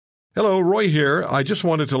Hello, Roy here. I just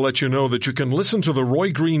wanted to let you know that you can listen to The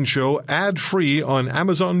Roy Green Show ad-free on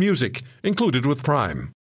Amazon Music, included with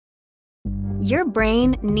Prime. Your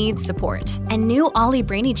brain needs support, and new Ollie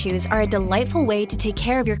Brainy Chews are a delightful way to take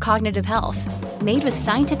care of your cognitive health. Made with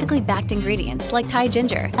scientifically backed ingredients like Thai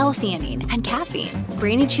ginger, L-theanine, and caffeine,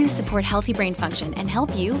 Brainy Chews support healthy brain function and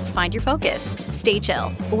help you find your focus, stay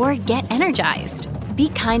chill, or get energized. Be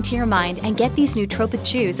kind to your mind and get these nootropic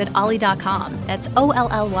chews at ollie.com. That's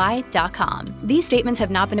OLLY.com. These statements have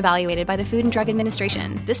not been evaluated by the Food and Drug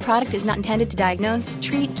Administration. This product is not intended to diagnose,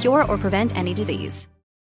 treat, cure, or prevent any disease.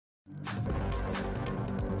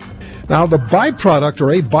 Now, the byproduct or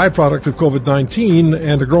a byproduct of COVID-19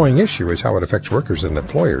 and a growing issue is how it affects workers and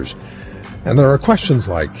employers. And there are questions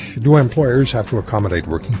like, do employers have to accommodate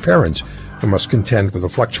working parents who must contend with a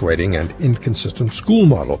fluctuating and inconsistent school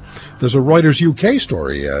model? There's a Reuters UK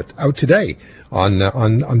story out today on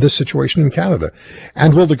this situation in Canada.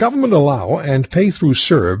 And will the government allow and pay through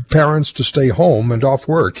CERB parents to stay home and off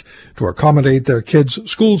work to accommodate their kids'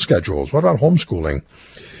 school schedules? What about homeschooling?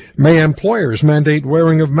 May employers mandate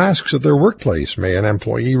wearing of masks at their workplace? May an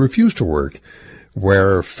employee refuse to work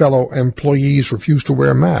where fellow employees refuse to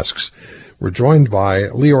wear masks? We're joined by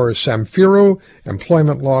Lior Samfiru,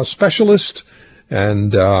 employment law specialist,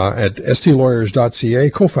 and at stlawyers.ca,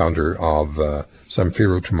 co-founder of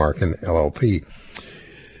Samfiru Tumarkin LLP.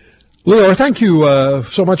 Lior, thank you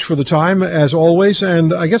so much for the time, as always.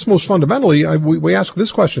 And I guess most fundamentally, we ask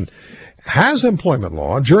this question. Has employment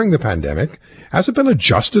law during the pandemic, has it been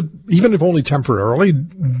adjusted, even if only temporarily,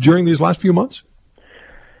 during these last few months?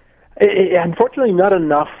 Unfortunately, not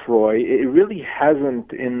enough, Roy. It really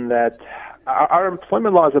hasn't, in that our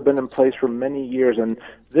employment laws have been in place for many years, and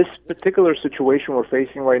this particular situation we're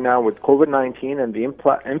facing right now with COVID-19 and the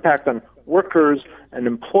impact on workers and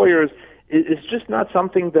employers is just not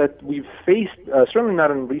something that we've faced, certainly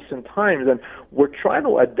not in recent times. And we're trying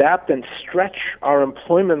to adapt and stretch our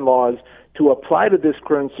employment laws to apply to this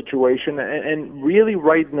current situation. And really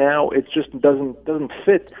right now, it just doesn't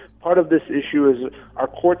fit. Part of this issue is our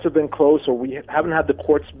courts have been closed, so we haven't had the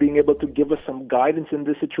courts being able to give us some guidance in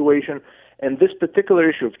this situation. And this particular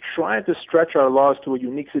issue of trying to stretch our laws to a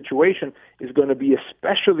unique situation is going to be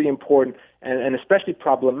especially important and especially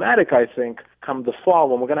problematic, I think, come the fall,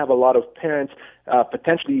 when we're going to have a lot of parents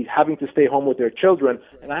potentially having to stay home with their children.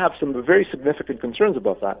 And I have some very significant concerns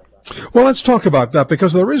about that. Well, let's talk about that,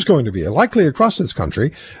 because there is going to be, likely across this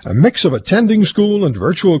country, a mix of attending school and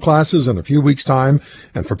virtual classes in a few weeks' time.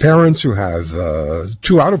 And for parents who have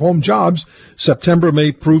two out-of-home jobs, September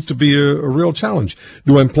may prove to be a real challenge.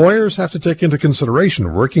 Do employers have to take into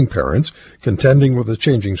consideration working parents contending with a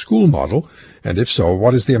changing school model? And if so,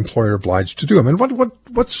 what is the employer obliged to do? I mean,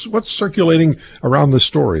 what's circulating around the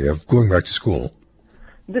story of going back to school?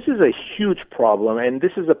 This is a huge problem, and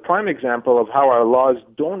this is a prime example of how our laws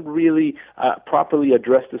don't really properly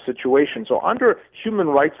address the situation. So under human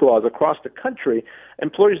rights laws across the country,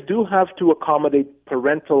 employers do have to accommodate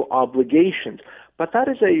parental obligations. But that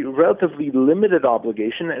is a relatively limited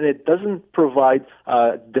obligation, and it doesn't provide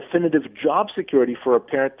definitive job security for a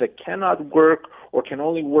parent that cannot work or can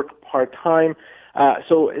only work part-time.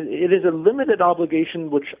 So it is a limited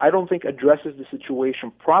obligation, which I don't think addresses the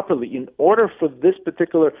situation properly. In order for this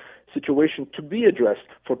particular situation to be addressed,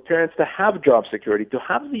 for parents to have job security, to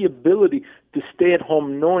have the ability to stay at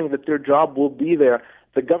home knowing that their job will be there,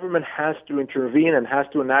 the government has to intervene and has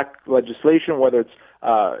to enact legislation, whether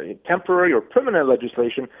it's temporary or permanent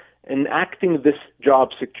legislation, enacting this job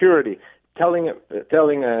security, telling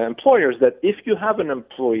employers that if you have an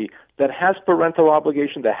employee that has parental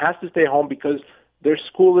obligation, that has to stay home because their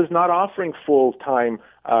school is not offering full-time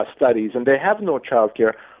studies and they have no child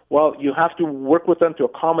care, well, you have to work with them to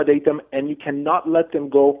accommodate them, and you cannot let them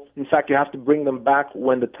go. In fact, you have to bring them back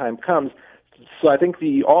when the time comes. So I think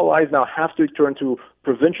all eyes now have to turn to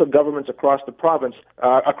provincial governments across the province,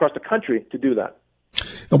 across the country, to do that.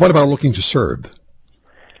 And what about looking to CERB?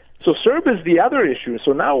 So CERB is the other issue.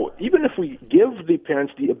 So now, even if we give the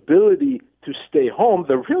parents the ability to stay home,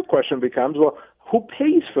 the real question becomes, well, who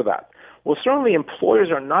pays for that? Well, certainly employers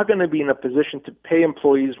are not going to be in a position to pay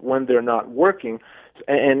employees when they're not working,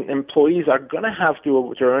 and employees are going to have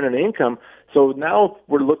to earn an income. So now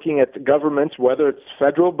we're looking at governments, whether it's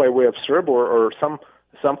federal by way of CERB or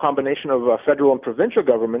some combination of federal and provincial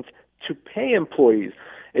governments, to pay employees.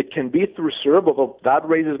 It can be through CERB, although that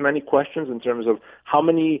raises many questions in terms of how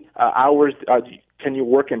many hours can you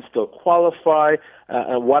work and still qualify,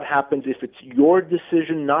 and what happens if it's your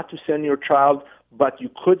decision not to send your child, but you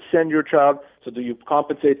could send your child. So do you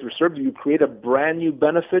compensate through CERB? Do you create a brand new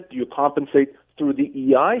benefit? Do you compensate through the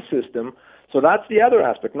EI system? So that's the other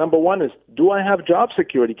aspect. Number one is, do I have job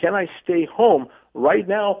security? Can I stay home? Right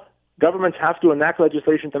now, governments have to enact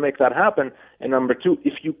legislation to make that happen. And number two,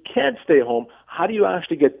 if you can't stay home, how do you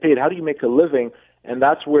actually get paid? How do you make a living? And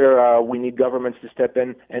that's where we need governments to step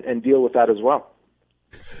in and deal with that as well.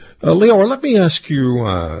 Lior, let me ask you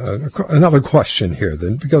another question here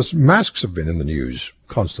then, because masks have been in the news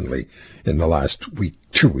constantly in the last week,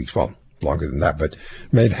 2 weeks, well, longer than that, but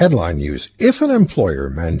made headline news. If an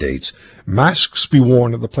employer mandates masks be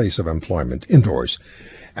worn at the place of employment indoors,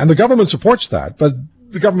 and the government supports that, but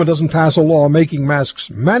the government doesn't pass a law making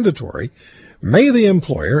masks mandatory, may the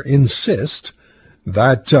employer insist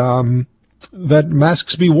that that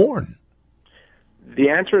masks be worn? The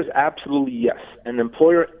answer is absolutely yes. An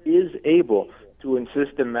employer is able to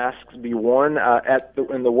insist that masks be worn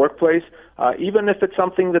in the workplace, even if it's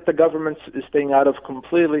something that the government is staying out of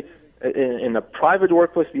completely. In a private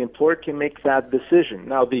workplace, the employer can make that decision.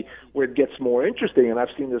 Now, where it gets more interesting, and I've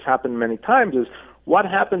seen this happen many times, is what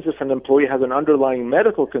happens if an employee has an underlying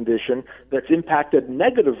medical condition that's impacted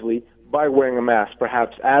negatively by wearing a mask,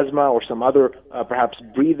 perhaps asthma or some other perhaps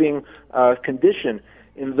breathing condition.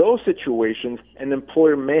 In those situations, an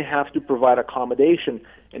employer may have to provide accommodation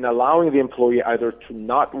in allowing the employee either to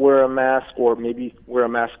not wear a mask or maybe wear a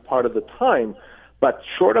mask part of the time. But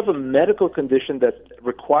short of a medical condition that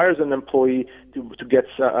requires an employee to get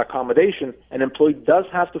accommodation, an employee does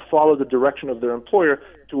have to follow the direction of their employer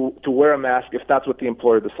to wear a mask if that's what the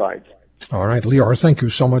employer decides. All right, Lior, thank you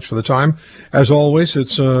so much for the time. As always,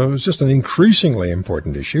 it's just an increasingly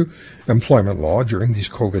important issue, employment law during these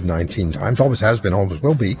COVID-19 times. Always has been, always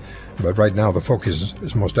will be, but right now the focus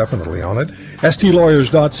is most definitely on it.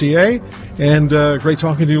 stlawyers.ca, and great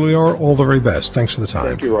talking to you, Lior. All the very best. Thanks for the time.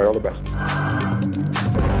 Thank you, Roy. All the best.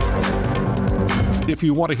 If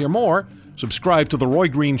you want to hear more, subscribe to The Roy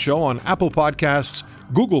Green Show on Apple Podcasts,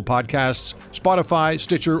 Google Podcasts, Spotify,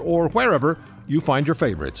 Stitcher, or wherever you find your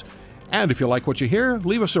favorites. And if you like what you hear,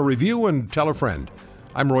 leave us a review and tell a friend.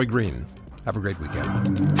 I'm Roy Green. Have a great weekend.